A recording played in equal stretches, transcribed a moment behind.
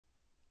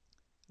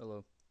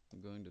Hello,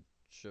 I'm going to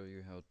show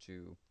you how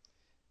to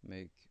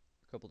make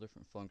a couple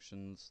different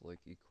functions like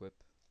equip,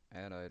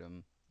 add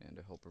item, and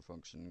a helper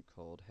function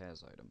called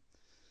has item.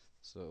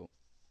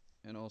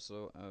 And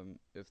also,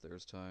 if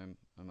there's time,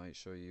 I might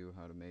show you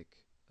how to make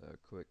a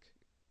quick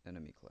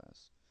enemy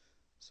class.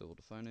 So we'll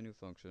define a new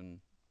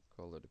function,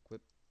 call it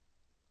equip.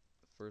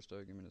 First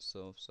argument is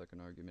self, second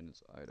argument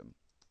is item.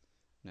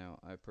 Now,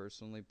 I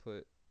personally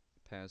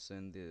pass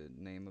in the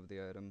name of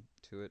the item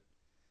to it.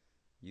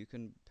 You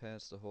can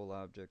pass the whole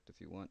object if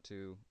you want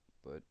to,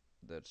 but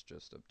that's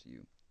just up to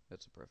you.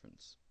 That's a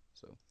preference.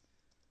 So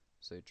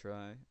say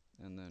try,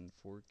 and then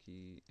for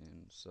key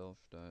in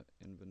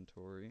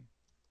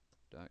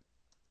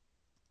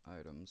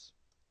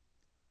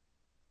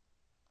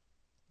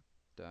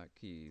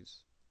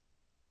self.inventory.items.keys.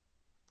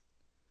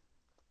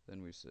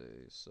 Then we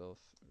say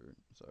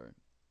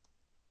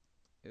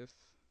if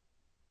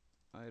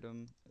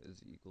item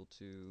is equal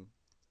to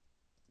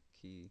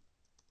key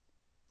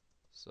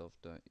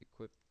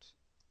self.equipped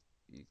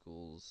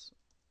equals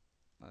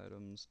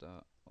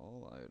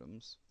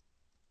items.allItems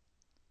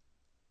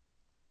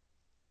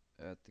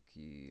at the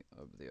key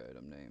of the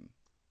item name,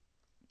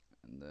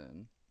 and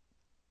then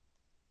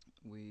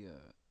we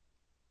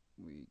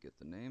get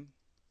the name,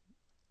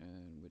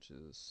 and which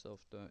is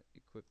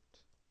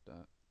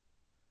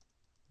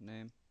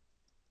self.equipped.name,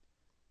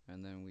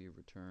 and then we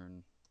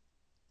return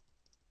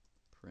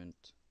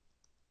print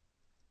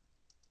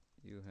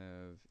you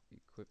have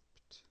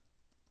equipped,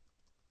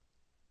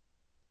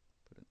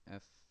 put an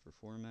F for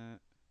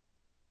format,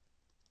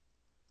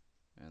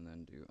 and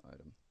then do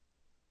item.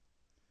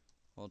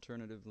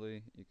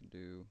 Alternatively, you can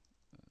do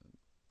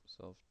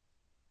self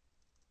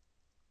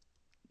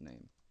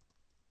name.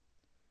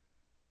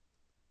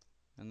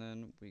 And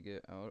then we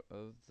get out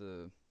of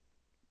the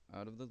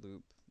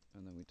loop,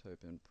 and then we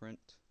type in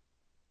print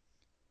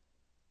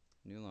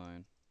new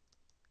line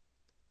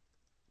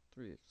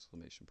 3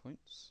 exclamation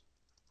points.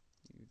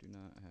 You do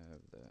not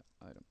have that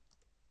item.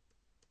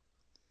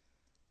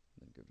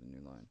 Then give it a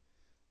new line.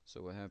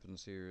 So what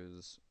happens here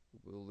is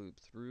we'll loop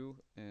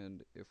through,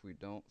 and if we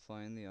don't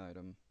find the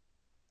item,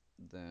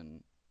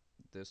 then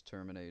this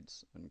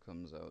terminates and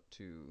comes out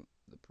to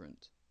the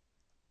print,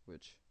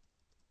 which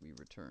we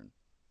return.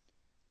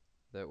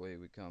 That way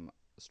we come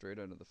straight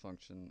out of the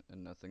function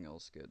and nothing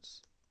else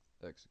gets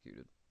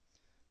executed.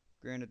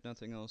 Granted,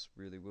 nothing else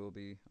really will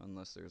be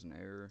unless there's an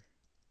error,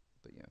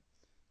 but yeah.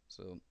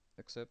 So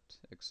accept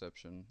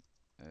exception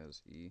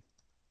as E,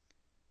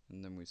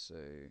 and then we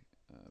say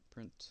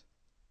print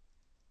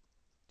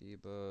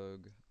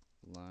debug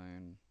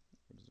line,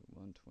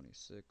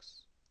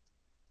 126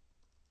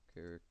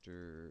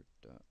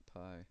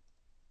 character.py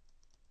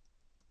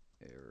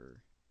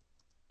error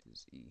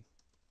is E.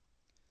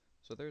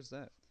 So there's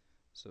that.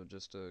 So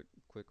just a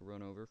quick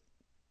run over.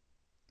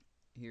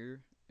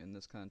 Here, in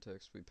this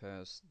context, we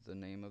pass the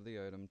name of the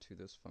item to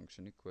this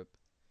function equip,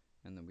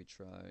 and then we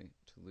try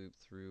to loop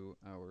through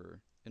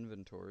our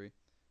inventory,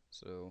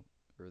 or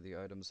the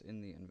items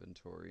in the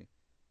inventory,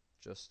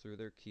 just through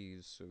their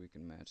keys so we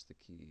can match the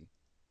key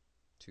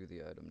to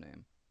the item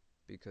name.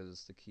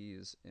 Because the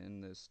keys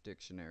in this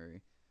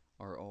dictionary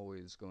are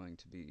always going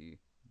to be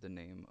the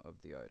name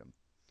of the item.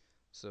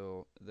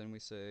 So then we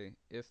say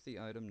if the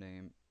item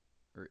name,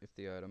 or if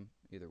the item,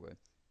 either way,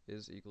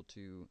 is equal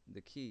to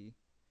the key,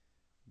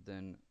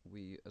 then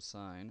we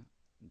assign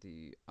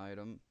the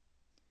item,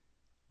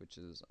 which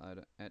is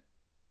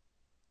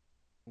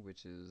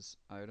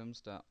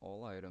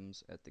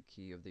items.allItems at the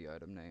key of the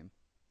item name,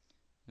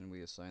 and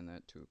we assign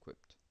that to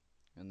equipped.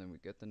 And then we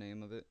get the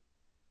name of it,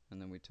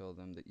 and then we tell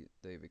them that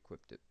they've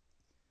equipped it.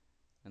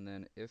 And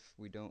then if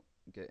we don't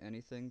get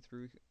anything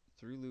through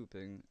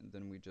looping,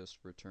 then we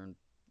just return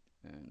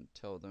and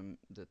tell them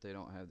that they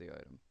don't have the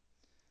item.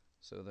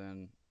 So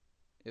then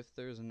if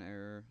there's an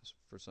error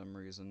for some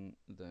reason,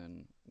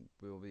 then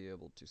we'll be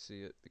able to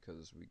see it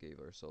because we gave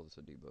ourselves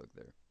a debug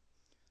there.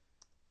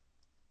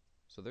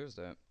 So there's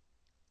that.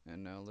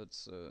 And now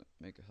let's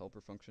make a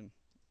helper function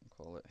and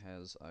call it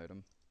has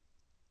item.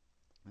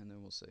 And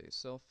then we'll say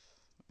self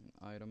and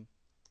item.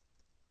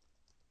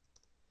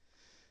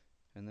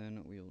 And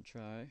then we'll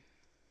try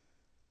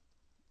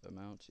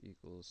amount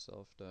equals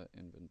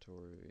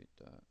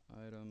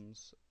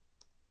self.inventory.items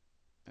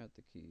at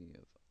the key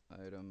of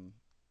item.name.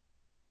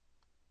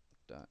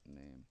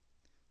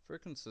 For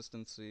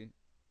consistency,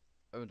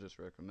 I would just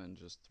recommend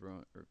just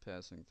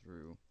passing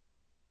through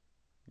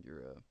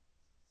your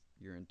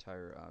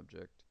entire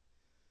object.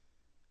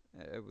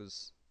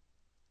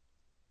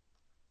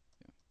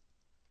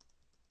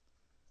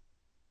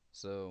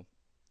 So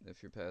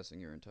if you're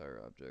passing your entire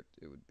object,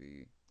 it would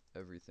be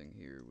everything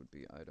here would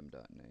be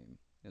item.name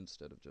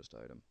instead of just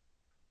item.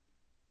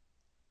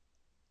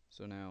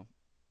 So now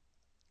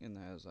in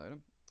the has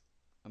item,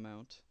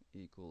 amount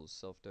equals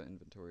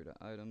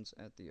self.inventory.items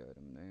at the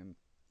item name,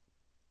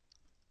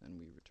 and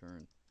we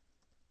return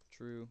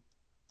true,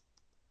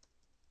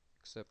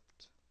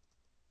 except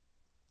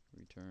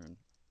return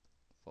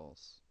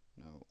false.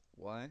 Now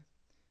why?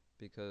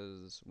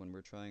 because when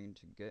we're trying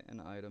to get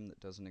an item that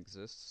doesn't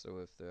exist, so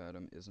if the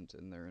item isn't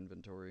in their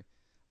inventory,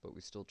 but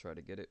we still try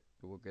to get it,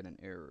 we'll get an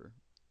error.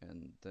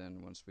 And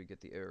then once we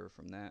get the error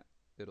from that,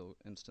 it'll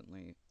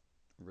instantly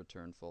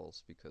return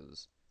false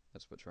because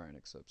that's what try and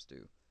accepts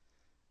do.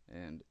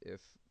 And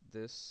if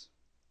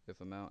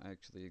amount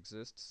actually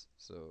exists,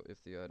 so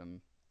if the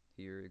item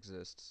here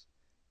exists,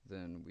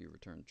 then we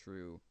return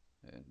true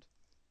and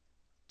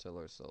tell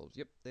ourselves,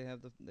 yep, they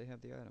have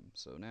the item.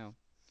 So now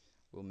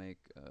we'll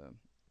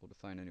we'll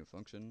define a new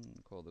function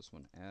and call this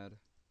one add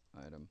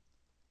item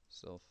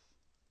self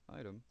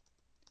item,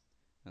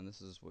 and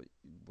this is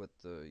what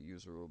the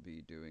user will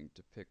be doing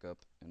to pick up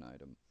an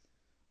item.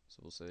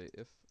 So we'll say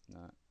if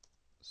not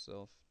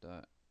self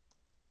dot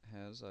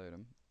has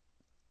item,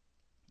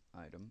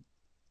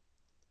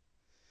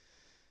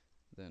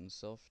 then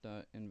self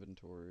dot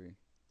inventory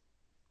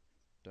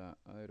dot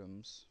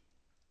items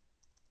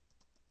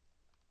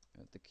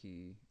at the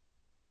key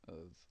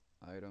of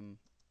item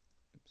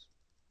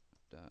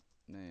dot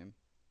name,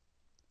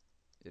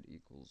 it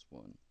equals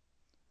 1.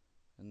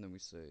 And then we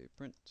say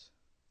print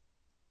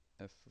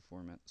f for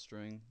format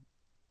string,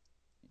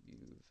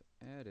 you've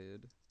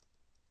added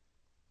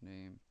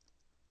name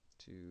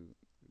to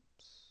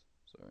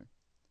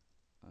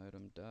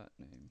item dot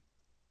name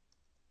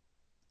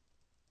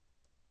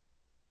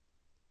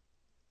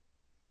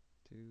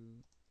to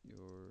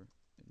your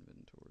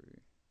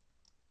inventory.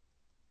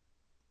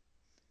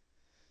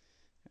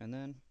 And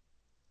then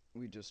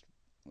we could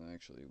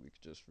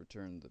just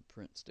return the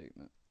print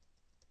statement.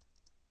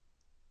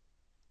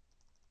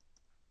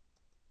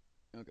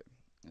 Okay,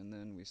 and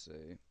then we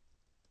say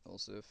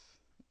else if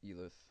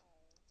elif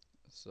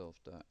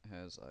self dot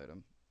has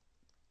item,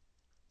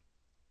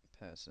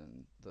 pass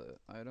in the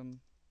item.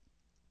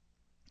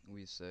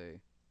 We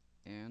say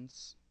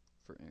ans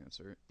for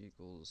answer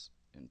equals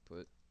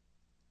input.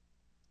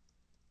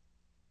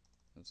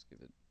 Let's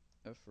give it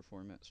f for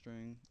format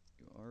string.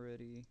 You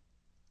already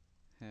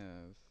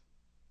have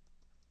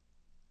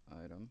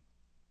item.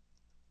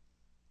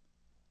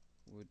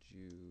 Would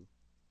you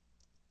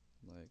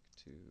like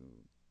to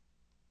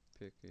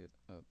pick it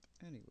up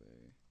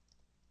anyway?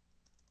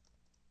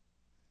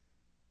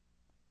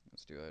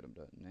 Let's do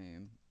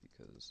item.name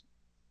because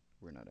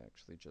we're not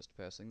actually just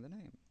passing the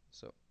name.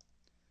 So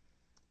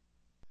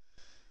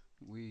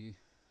we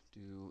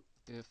do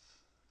if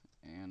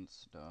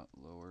ands dot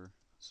lower,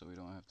 so we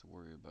don't have to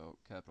worry about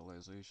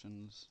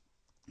capitalizations,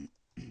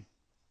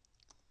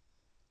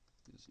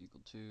 is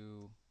equal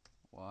to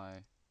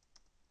y.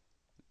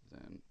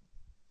 Then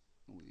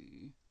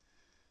we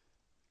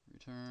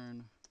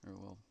return, or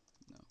well,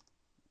 no,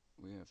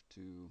 we have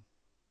to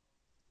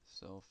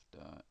self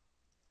dot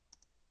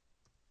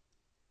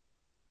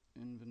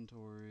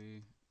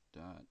inventory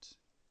dot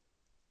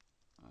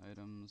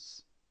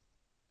items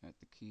at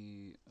the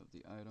key of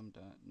the item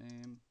dot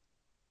name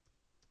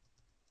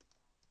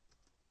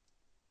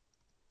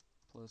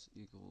plus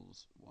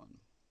equals 1.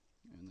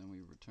 And then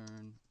we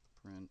return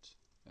print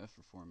f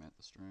for format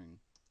the string.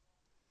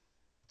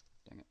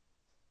 Dang it.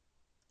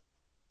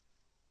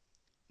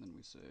 Then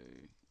we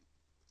say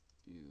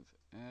you've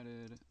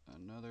added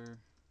another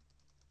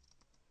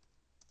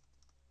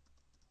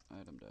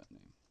item dot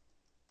name.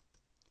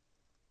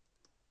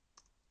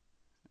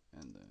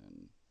 And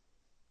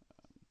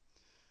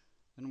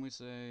then we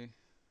say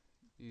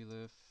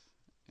elif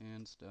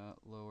ands dot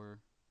lower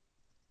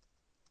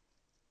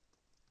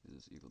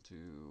is equal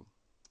to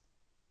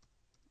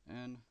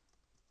n.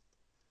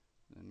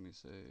 Then we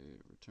say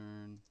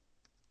return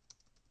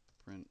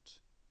print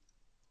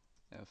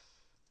f.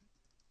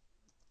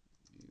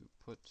 You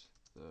put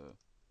the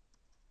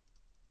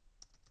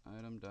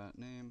item dot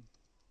name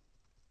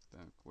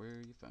back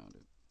where you found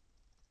it.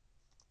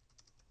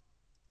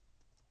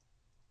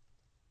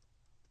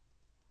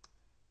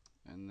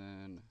 And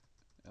then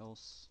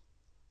else,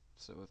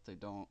 so if they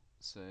don't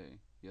say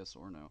yes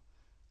or no,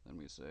 then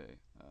we say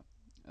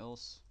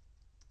else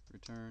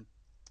return,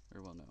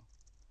 or well, no,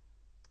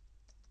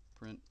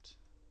 print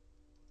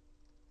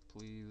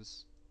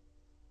please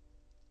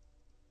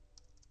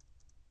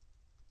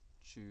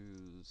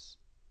choose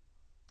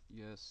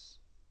yes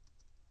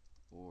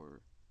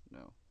or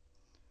no.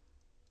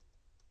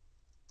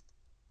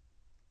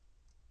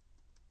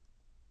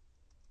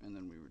 And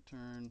then we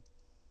return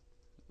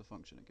the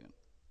function again.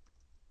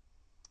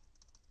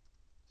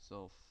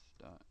 Self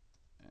dot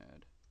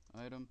add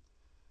item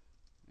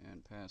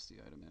and pass the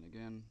item in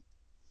again.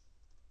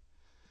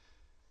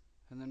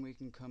 And then we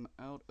can come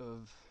out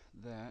of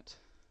that,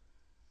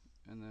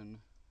 and then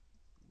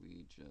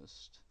we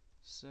just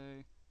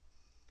say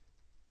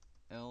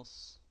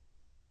else.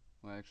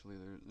 Well, actually,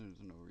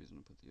 there's no reason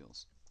to put the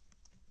else.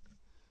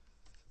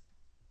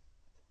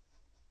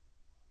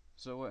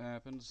 So what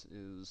happens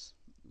is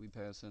we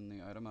pass in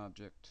the item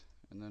object,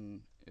 and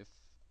then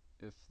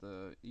if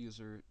the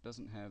user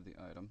doesn't have the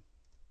item,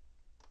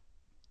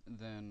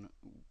 then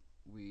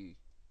we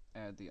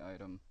add the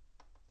item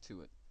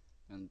to it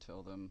and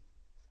tell them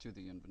to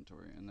the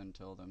inventory, and then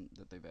tell them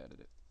that they've added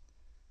it.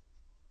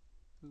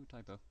 Ooh,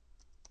 typo.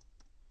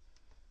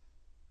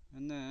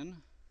 And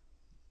then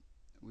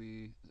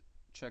we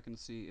check and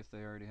see if they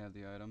already have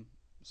the item.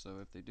 So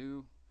if they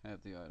do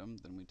have the item,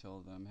 then we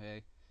tell them,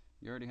 hey,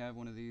 you already have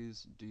one of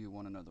these, do you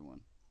want another one?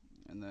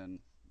 And then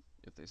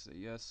if they say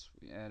yes,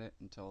 we add it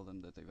and tell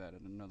them that they've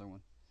added another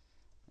one.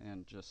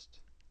 And just,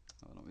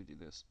 why don't we do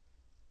this?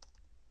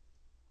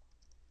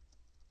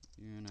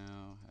 You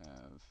now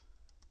have,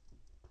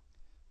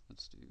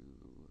 let's do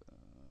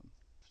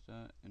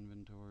dot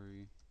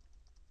inventory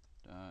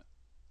dot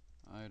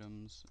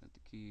items at the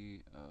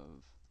key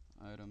of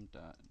item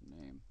dot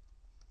name,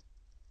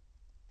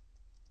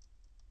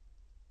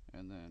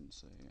 and then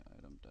say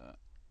item dot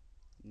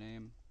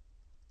name.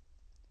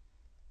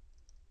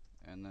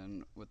 And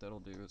then what that'll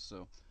do is,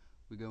 so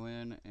we go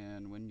in,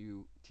 and when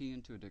you key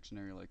into a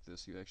dictionary like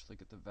this, you actually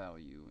get the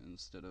value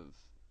instead of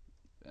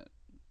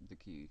the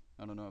key.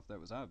 I don't know if that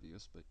was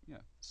obvious, but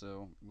yeah.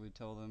 So we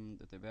tell them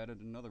that they've added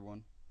another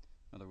one,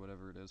 another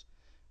whatever it is,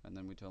 and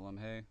then we tell them,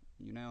 hey,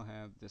 you now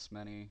have this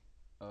many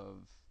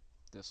of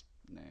this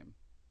name.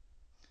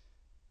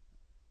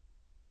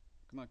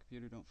 Come on,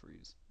 computer, don't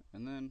freeze.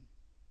 And then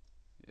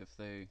if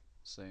they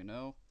say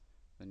no,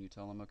 then you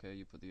tell them, okay,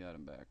 you put the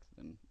item back.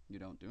 Then you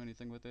don't do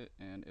anything with it.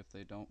 And if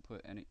they don't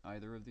put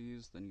either of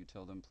these, then you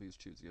tell them, please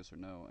choose yes or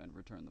no, and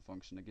return the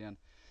function again.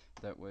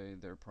 That way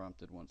they're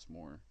prompted once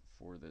more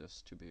for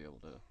this to be able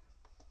to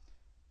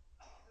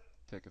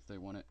pick if they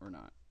want it or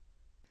not.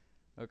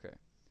 Okay,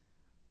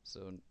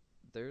 so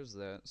there's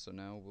that. So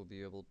now we'll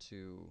be able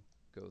to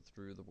go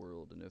through the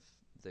world, and if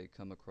they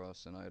come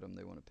across an item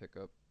they want to pick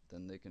up,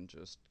 then they can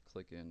just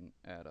click in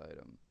add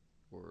item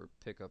or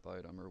pick up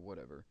item or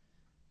whatever,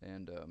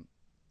 and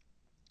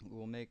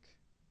we'll make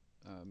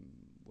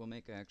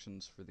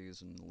actions for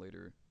these in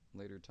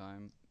later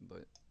time.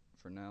 But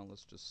for now,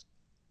 let's just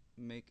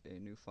make a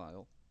new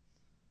file,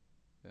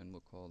 and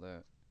we'll call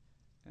that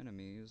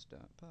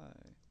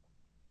enemies.py.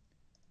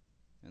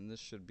 And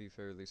this should be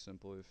fairly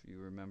simple. If you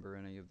remember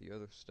any of the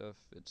other stuff,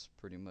 it's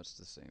pretty much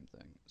the same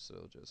thing.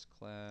 So just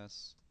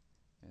class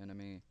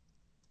enemy,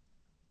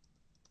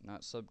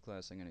 not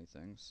subclassing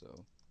anything.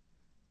 So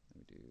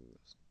we do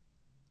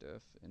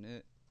def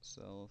init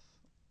self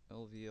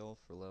LVL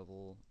for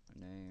level,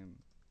 name,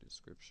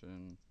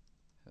 description,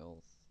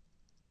 health,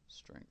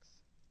 strength.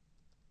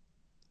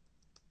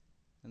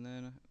 And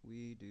then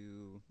we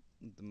do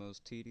the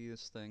most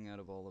tedious thing out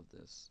of all of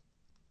this.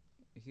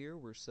 Here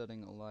we're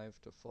setting alive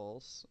to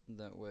false.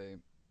 That way,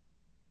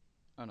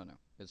 I don't know,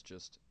 it's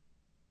just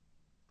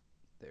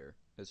there.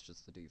 It's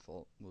just the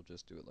default. We'll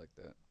just do it like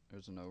that.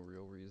 There's no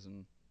real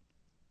reason,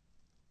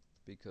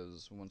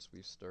 because once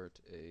we start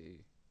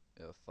a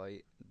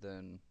fight,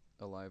 then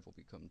alive will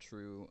become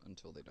true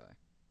until they die.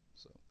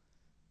 So,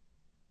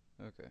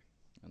 okay.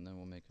 And then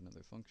we'll make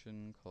another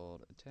function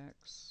called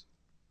attacks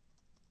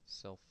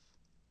self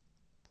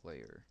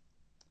player.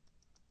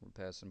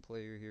 We're passing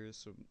player here,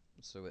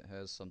 so it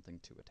has something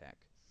to attack.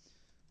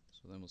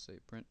 So then we'll say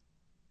print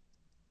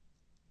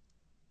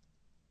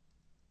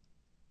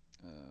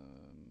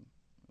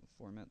we'll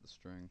format the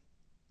string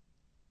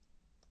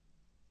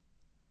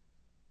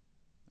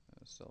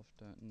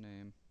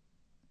self.name.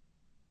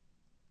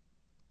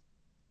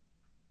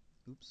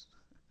 Oops.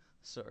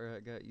 Sorry, I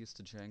got used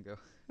to Django.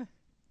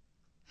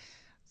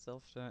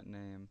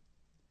 Self.name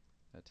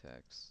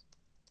attacks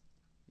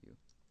you.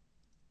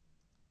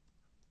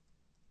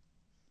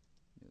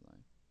 New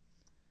line.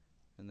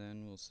 And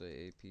then we'll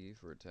say AP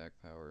for attack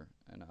power.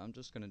 And I'm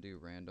just going to do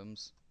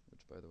randoms,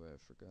 which by the way I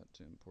forgot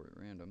to import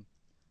random.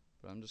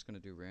 But I'm just going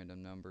to do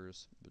random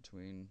numbers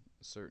between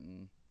a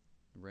certain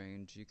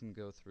range. You can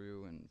go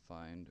through and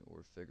find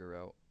or figure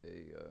out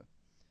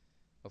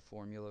a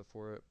formula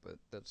for it, but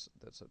that's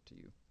up to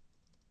you.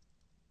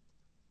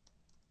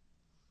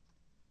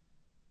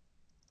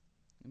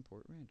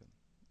 Import random.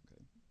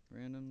 Okay.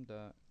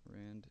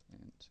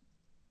 Random.randint.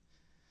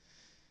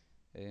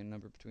 A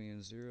number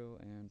between 0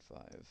 and 5.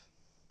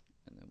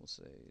 And then we'll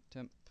say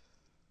temp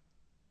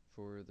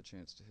for the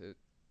chance to hit.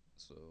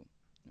 So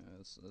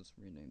let's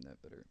rename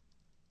that better.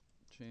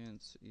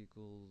 Chance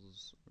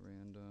equals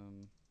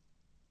random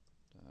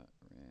dot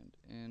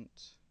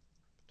randint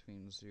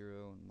between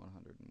 0 and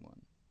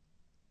 101.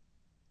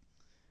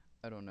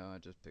 I don't know, I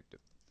just picked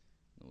it.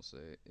 And we'll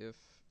say if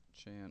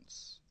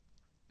chance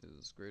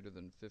is greater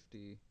than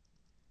 50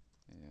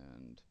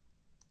 and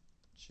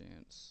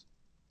chance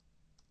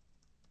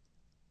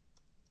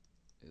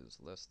is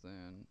less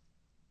than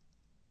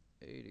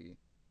 80,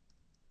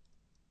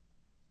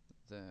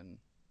 then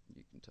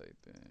you can type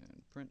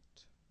in print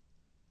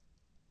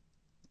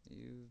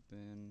you've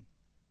been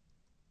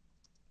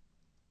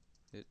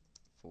hit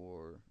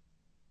for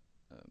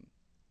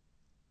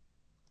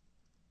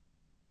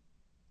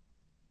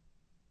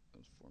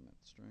let's format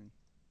the string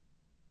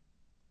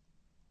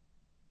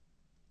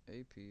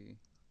AP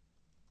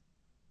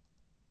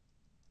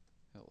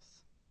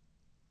health.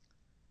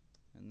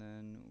 And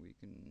then we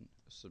can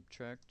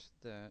subtract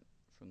that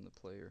from the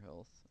player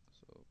health.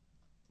 So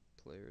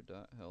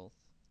player.health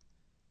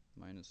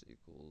minus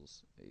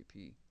equals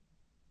AP.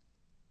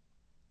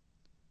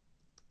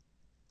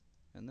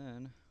 And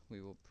then we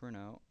will print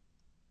out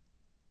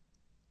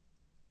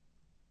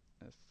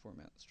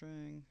format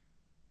string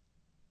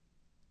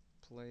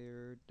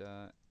player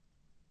dot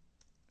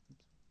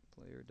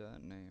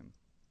name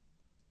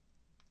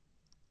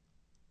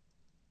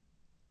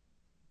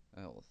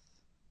health,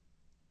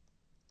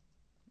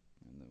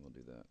 and then we'll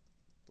do that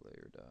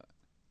player dot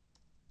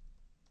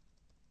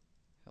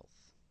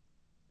health.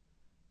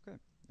 Okay,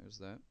 there's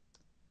that.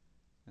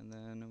 And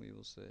then we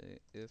will say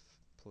if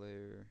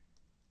player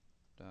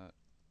dot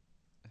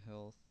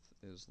health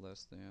is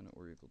less than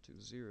or equal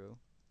to 0,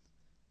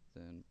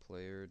 then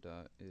player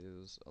dot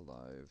is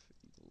alive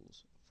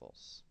equals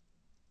false.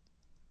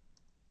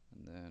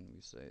 And then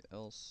we say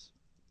else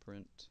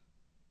print.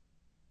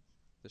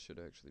 This should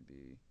actually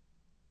be,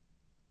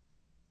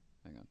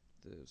 hang on,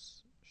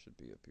 this should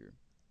be up here.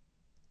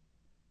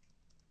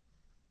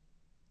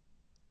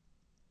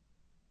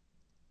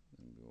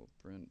 Then we will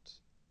print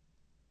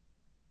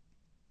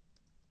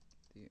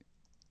the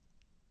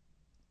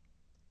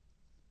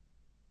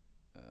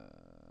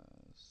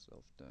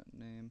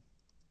self.name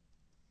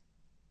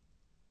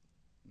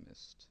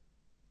missed.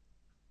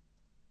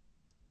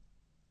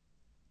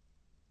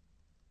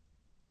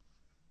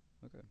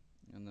 Okay,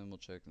 and then we'll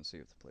check and see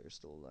if the player's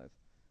still alive.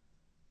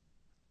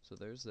 So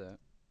there's that.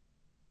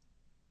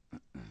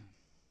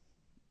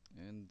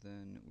 And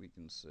then we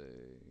can say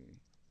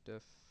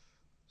def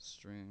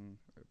string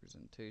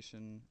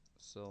representation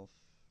self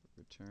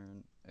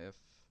return f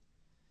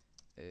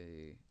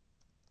a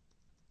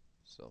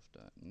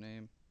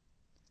self.name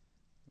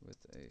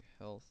with a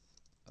health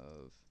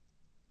of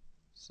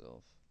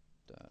self.health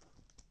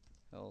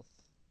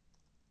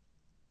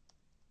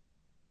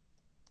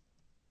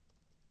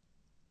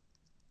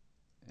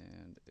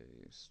and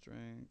a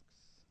strength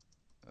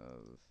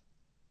of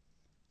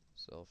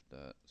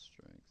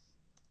self.strength.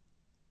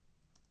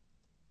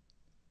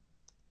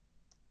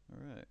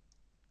 Alright,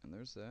 and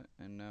there's that,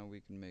 and now we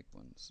can make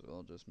one. So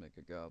I'll just make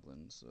a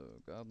goblin. So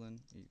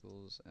goblin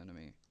equals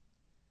enemy.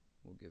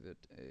 We'll give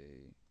it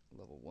a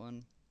level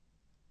 1,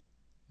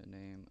 a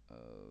name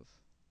of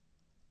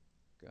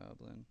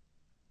goblin,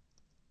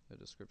 a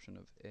description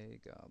of a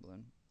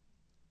goblin,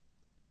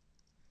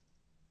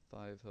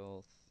 5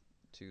 health,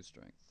 2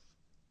 strength.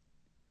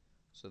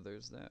 So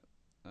there's that.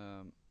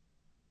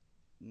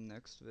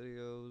 Next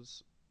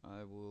videos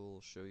I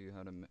will show you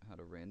how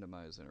to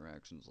randomize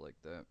interactions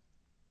like that.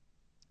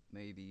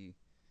 Maybe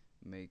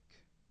make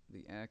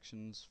the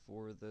actions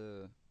for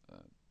the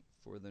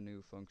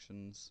new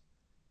functions,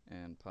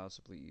 and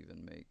possibly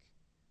even make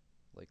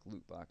like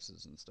loot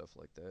boxes and stuff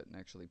like that, and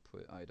actually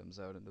put items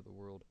out into the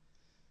world.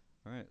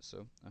 Alright,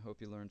 so I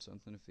hope you learned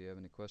something. If you have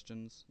any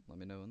questions, let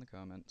me know in the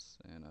comments,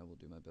 and I will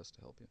do my best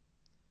to help you.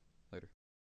 Later.